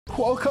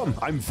Welcome,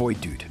 I'm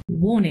Void Dude.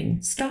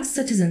 Warning, Star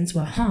citizens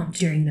were harmed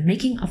during the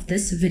making of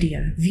this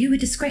video. Viewer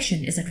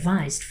discretion is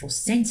advised for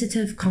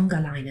sensitive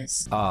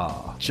congaliners.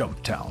 Ah,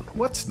 Jumptown.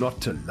 What's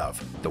not to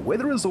love? The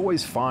weather is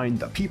always fine,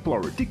 the people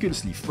are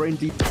ridiculously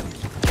friendly,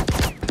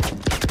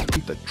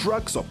 the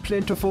drugs are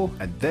plentiful,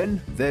 and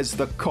then there's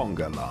the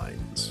conga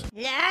lines.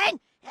 Line?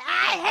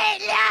 I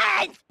hate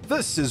lines!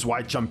 This is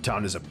why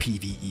Jumptown is a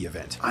PVE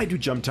event. I do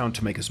Jumptown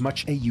to make as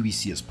much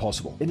AUEC as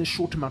possible in a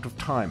short amount of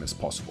time as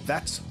possible.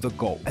 That's the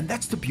goal, and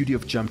that's the beauty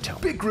of Jumptown.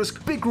 Big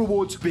risk, big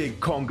rewards, big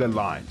conga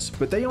lines.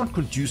 But they aren't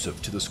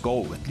conducive to this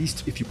goal, at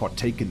least if you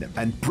partake in them.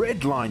 And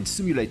Breadline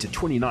Simulator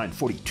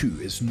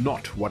 2942 is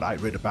not what I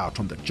read about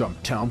on the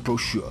Jumptown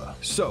brochure.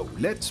 So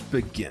let's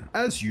begin.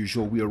 As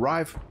usual, we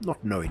arrive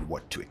not knowing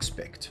what to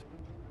expect.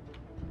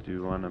 Do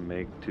you want to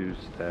make 2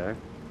 stack?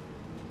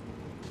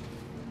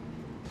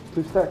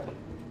 2 stack?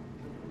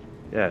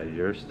 Yeah,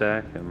 your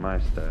stack and my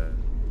stack.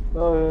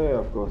 Oh yeah,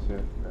 of course, yeah.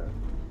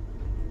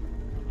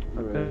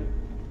 Okay.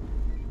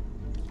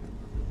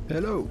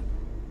 Hello.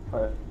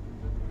 Hi.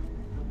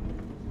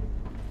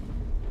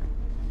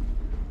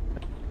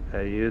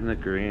 Hey, you in the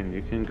green,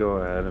 you can go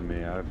ahead of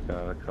me. I've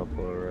got a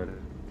couple already.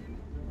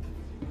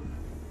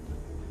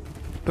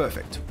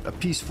 Perfect. A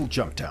peaceful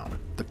Jumptown.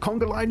 The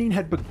conga lining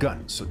had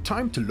begun, so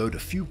time to load a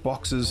few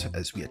boxes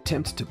as we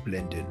attempt to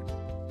blend in.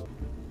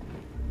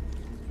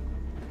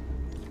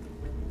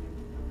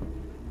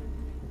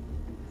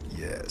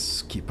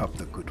 Yes, keep up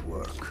the good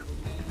work.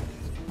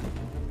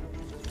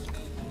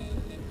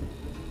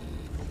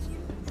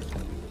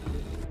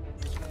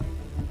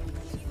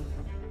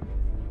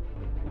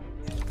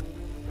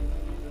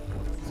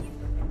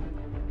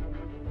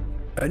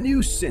 A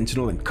new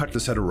Sentinel and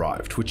Cutlass had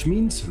arrived, which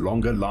means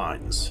longer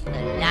lines.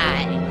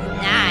 Line.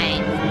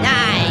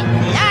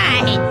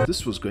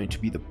 This was going to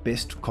be the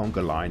best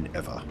conga line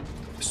ever.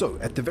 So,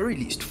 at the very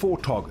least, 4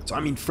 targets, I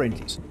mean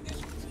friendlies.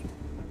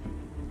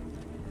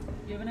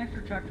 Do you have an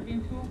extra tractor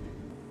beam tool?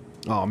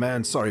 Oh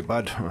man, sorry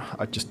bud,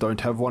 I just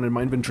don't have one in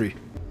my inventory.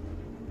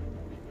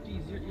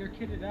 Jeez, you're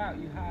kitted out.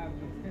 You have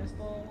a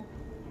pistol,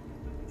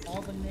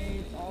 all the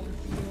nades, all the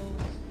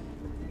deals.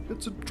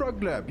 It's a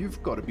drug lab,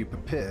 you've got to be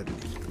prepared.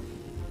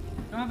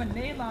 I don't have a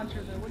nade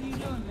launcher though. What are you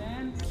doing,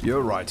 man?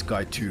 You're right,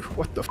 Guy 2.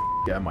 What the f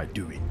am I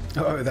doing?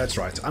 Oh, that's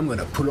right. I'm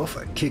gonna pull off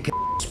a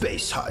kick-ass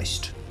space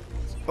heist.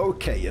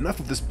 Okay, enough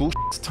of this bullshit.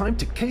 It's time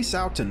to case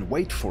out and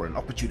wait for an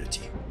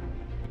opportunity.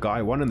 Guy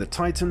 1 in the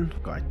Titan,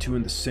 Guy 2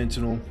 in the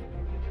Sentinel.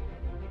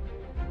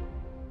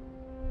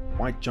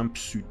 White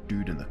jumpsuit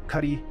dude in the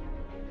Cuddy.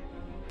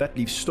 That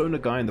leaves Stoner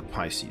Guy in the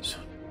Pisces.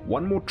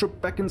 One more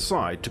trip back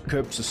inside to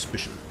curb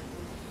suspicion.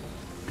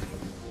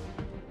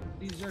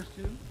 These yours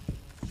too?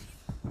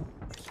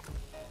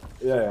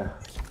 Yeah.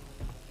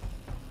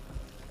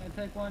 Can I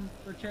take one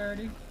for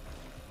charity?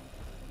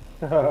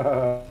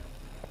 The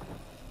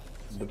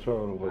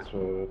troll was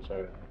for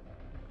charity.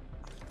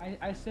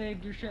 I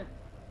saved your shit,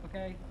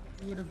 okay?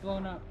 You would have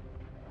blown up.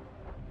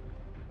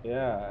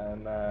 Yeah,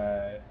 and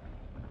I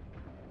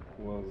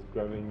was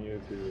grabbing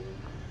you to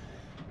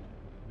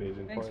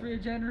Beijing Thanks for your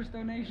generous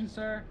donation,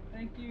 sir.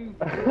 Thank you.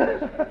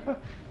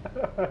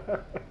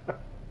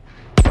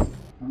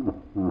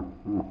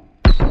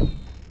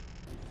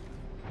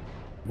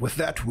 With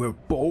that, we're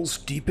balls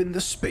deep in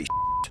the space.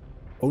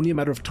 Only a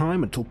matter of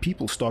time until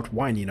people start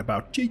whining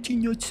about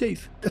JT not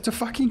safe. It's a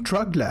fucking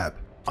drug lab.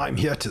 I'm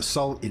here to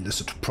sell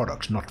illicit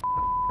products, not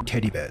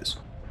teddy bears.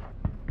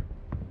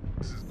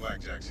 This is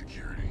Blackjack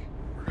Security.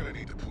 We're gonna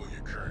need to pull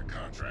your current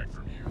contract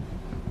from you.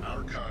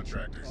 Our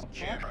contractors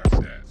can't hide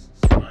stats,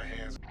 so my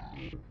hands...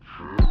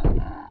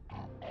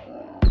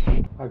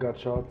 I got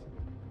shot.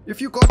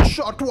 If you got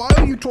shot, why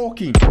are you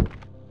talking?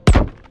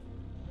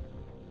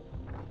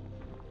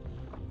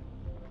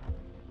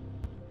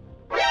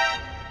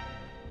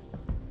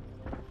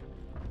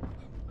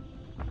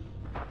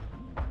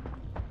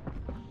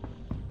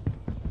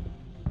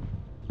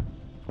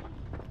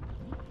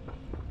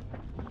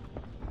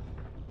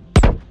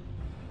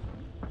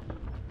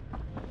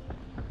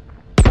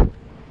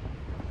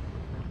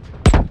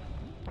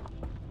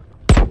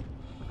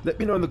 Let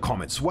me know in the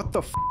comments, what the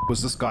f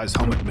was this guy's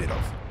helmet made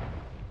of?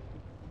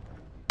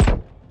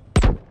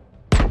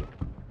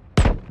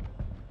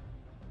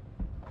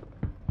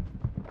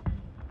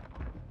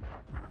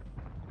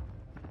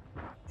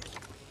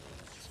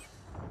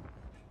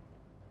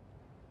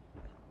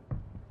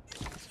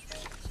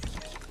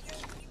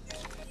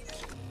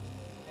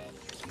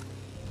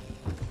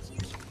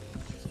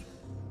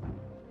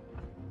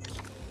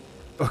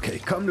 Okay,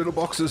 come little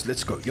boxes,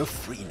 let's go. You're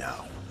free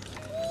now.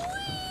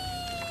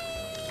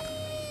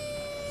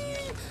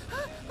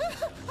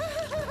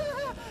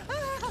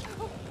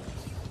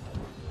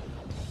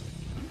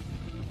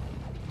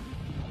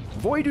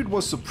 Voided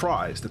was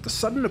surprised at the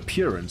sudden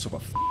appearance of a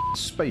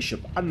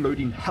spaceship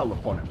unloading hell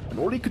upon him, and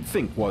all he could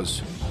think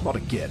was, not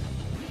again.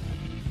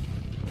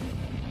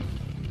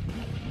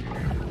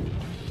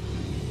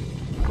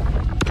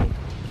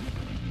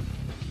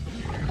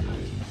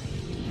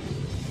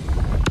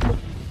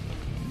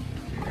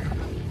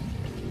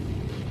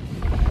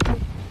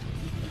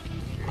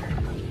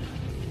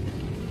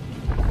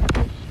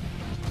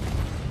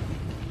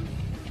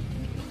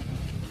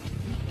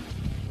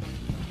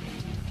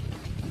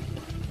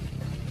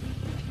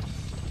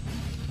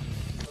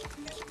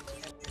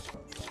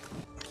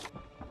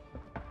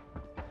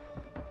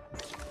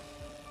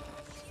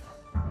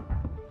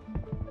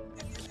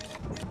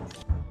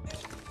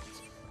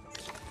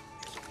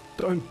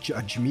 Don't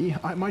judge me,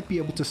 I might be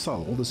able to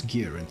sell all this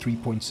gear in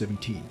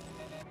 3.17.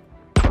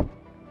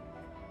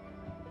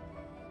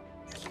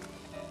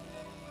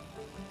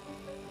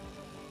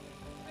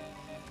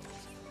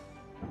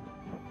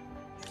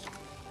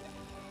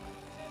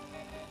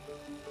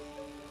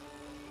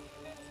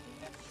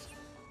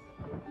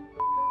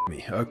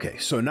 Okay,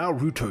 so now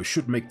Ruto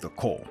should make the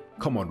call.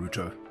 Come on,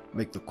 Ruto.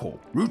 Make the call.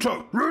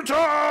 Ruto!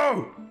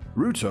 Ruto!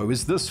 Ruto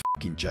is this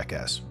fucking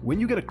jackass. When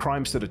you get a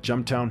crime set at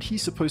Jumptown,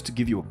 he's supposed to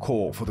give you a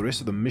call for the rest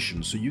of the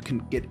mission so you can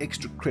get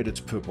extra credits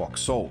per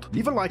box sold.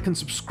 Leave a like and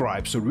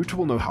subscribe so Ruto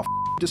will know how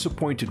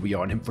disappointed we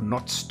are in him for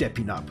not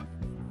stepping up.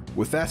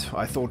 With that,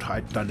 I thought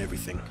I'd done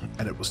everything,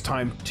 and it was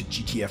time to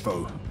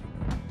GTFO.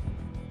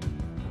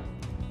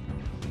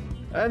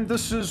 And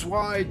this is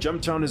why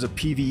Jumptown is a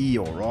PVE,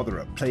 or rather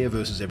a player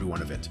versus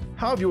everyone event.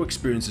 How have your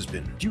experiences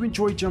been? Do you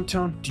enjoy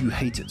Jumptown? Do you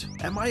hate it?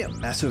 Am I a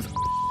massive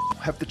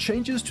Have the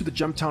changes to the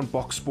Jumptown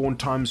box spawn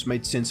times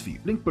made sense for you?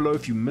 Link below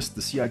if you missed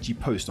the CIG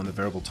post on the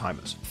variable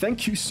timers.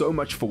 Thank you so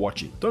much for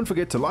watching. Don't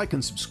forget to like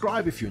and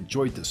subscribe if you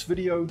enjoyed this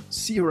video.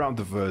 See you around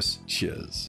the verse. Cheers.